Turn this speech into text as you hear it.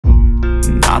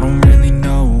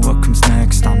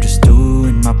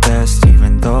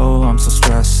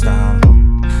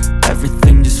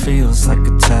feels like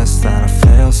a test that I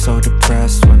fail, so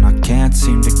depressed when I can't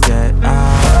seem to get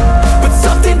out. But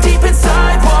something deep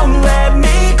inside won't let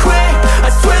me quit. I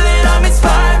swear that I'm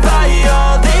inspired by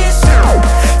all this shit.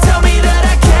 Tell me that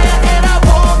I can't and I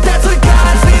won't. That's what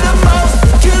guides me the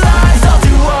most. Your lies, I'll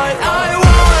do what I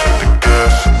want. The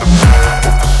gas in the back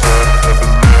of the set, never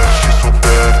leave. She's so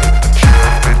bad that the chick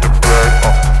made the bed.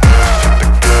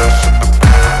 The gas in the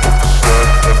back of the set,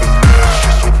 never leave.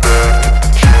 She's so bad that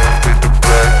the chick made the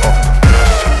bed.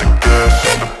 The gas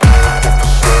in the back of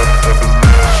the set, never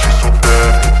leave. She's so bad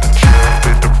that the chick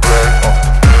made the bed.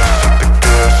 The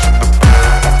gas in the back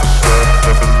of the set,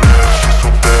 never leave. She's so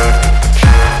bad that the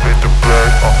chick made the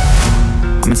bed.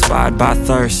 I'm inspired by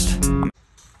thirst.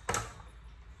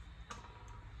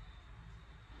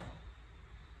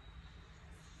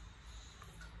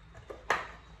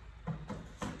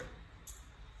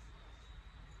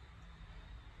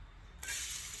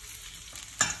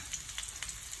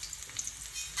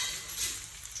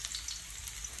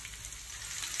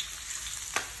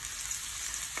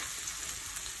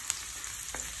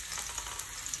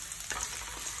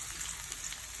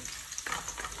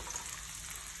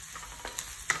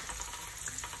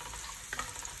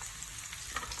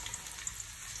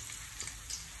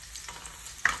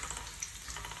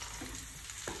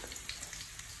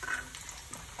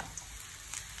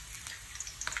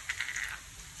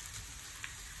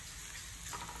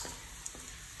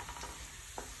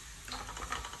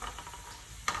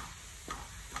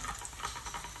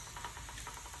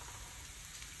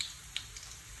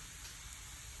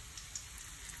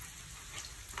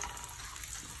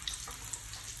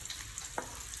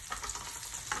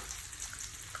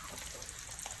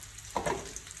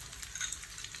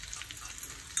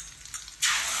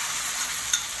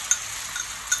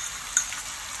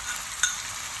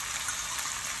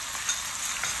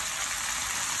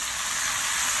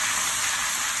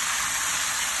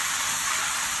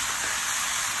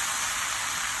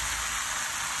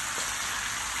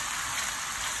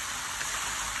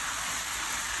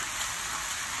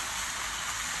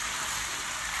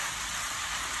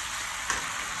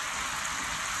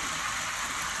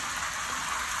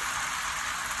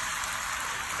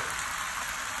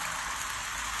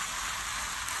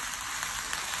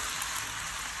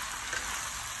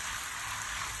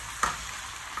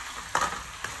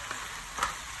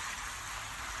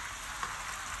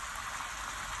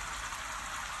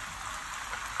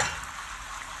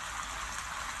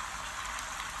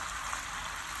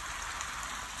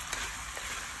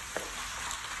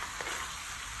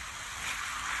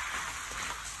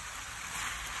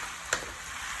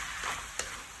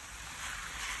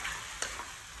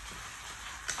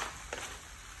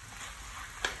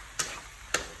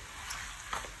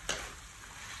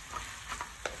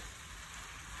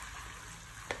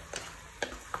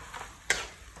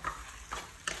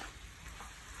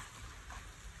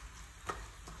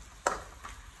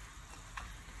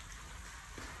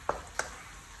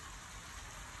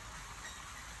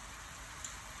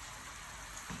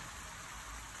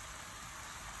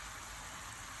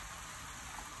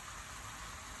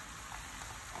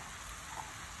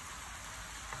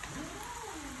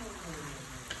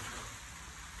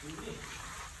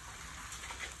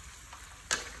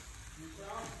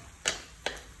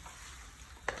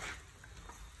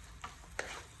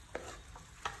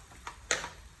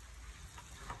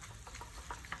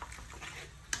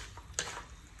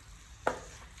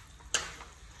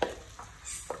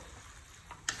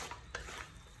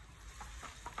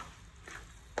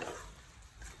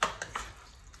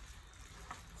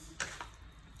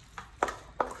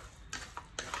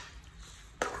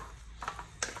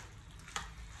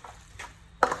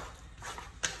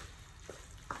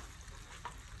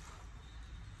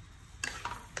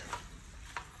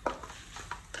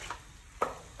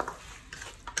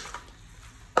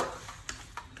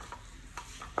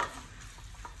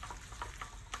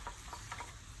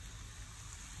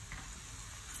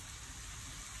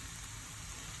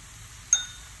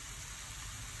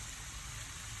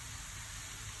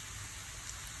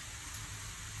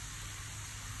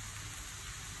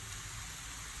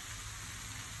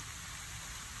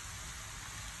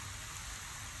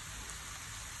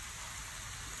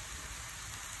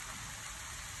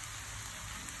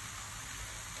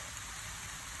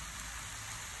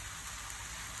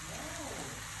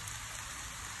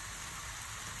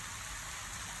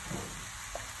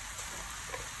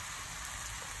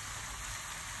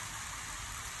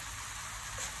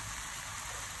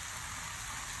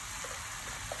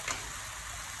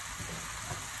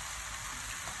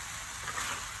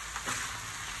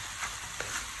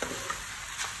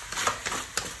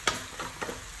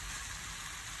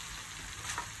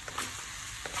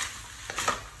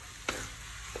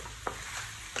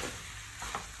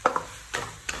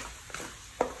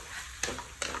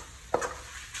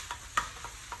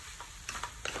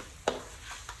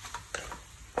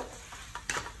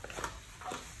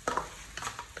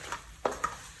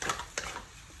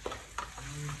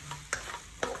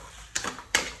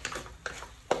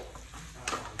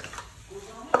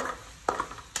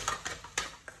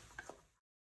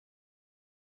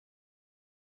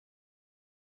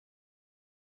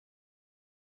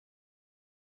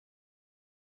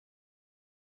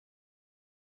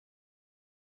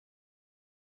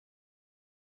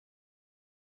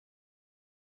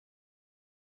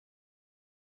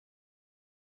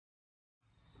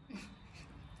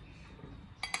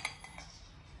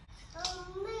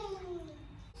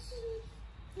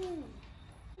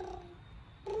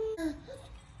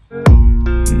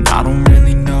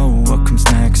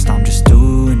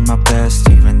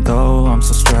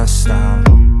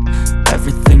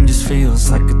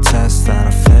 feels like a test that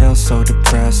I fail, so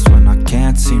depressed when I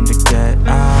can't seem to get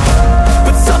out.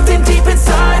 But something deep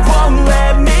inside won't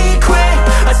let me quit.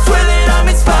 I swear that I'm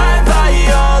inspired by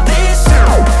all this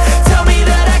shit. Tell me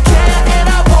that I can't and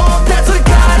I won't. That's what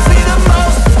guides me the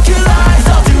most. Your lies,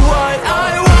 I'll do what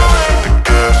I want. The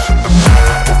gas in the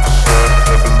back of the set,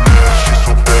 never leave. She's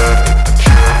so bad,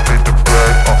 she made the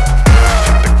bread. The gas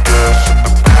in the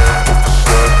back of the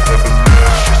set, never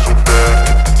leave. She's so bad,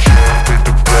 she made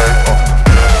the bread. The gas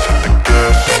in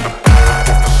the back of the set, never leave.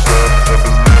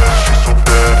 She's so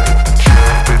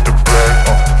bad, she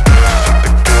made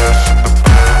the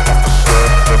bread.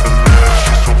 The gas in the back of the set, never leave.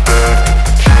 She's so bad,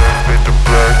 she made the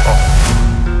bread.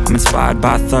 I'm inspired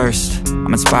by thirst,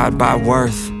 I'm inspired by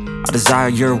worth. I desire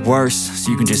your worst,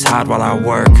 so you can just hide while I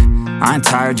work. I ain't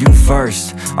tired, you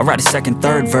first. I'll write a second,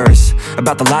 third verse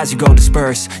about the lies you go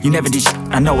disperse. You never did shit,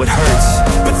 I know it hurts.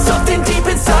 But something deep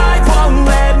inside won't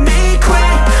let me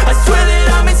quit. I swear that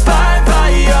I'm inspired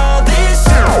by all this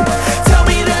shit. Tell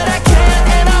me that I can't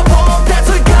and I won't. That's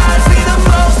what guides me the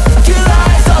most. Your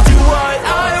lies, I'll do what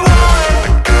I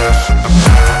want. The gas in the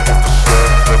back of the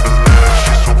set, never leave.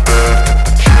 She's so bad,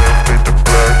 she made the bread. The gas in the back of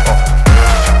the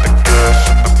set,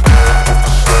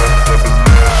 never leave.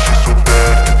 She's so bad, she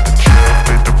made the bread. The gas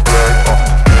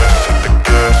in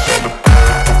the back of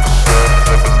the set,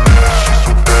 never leave.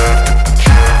 She's so bad,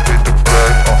 she made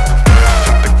the bread.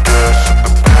 The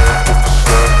gas in the back of the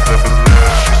set, never leave.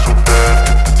 She's so bad,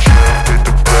 she made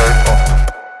the bread.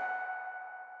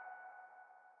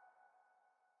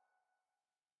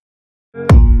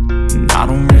 And I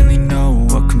don't really know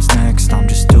what comes next. I'm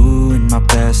just doing my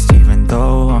best, even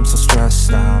though I'm so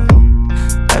stressed out.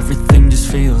 Everything just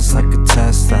feels like a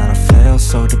test that I fail,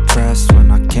 so depressed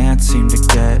when I can't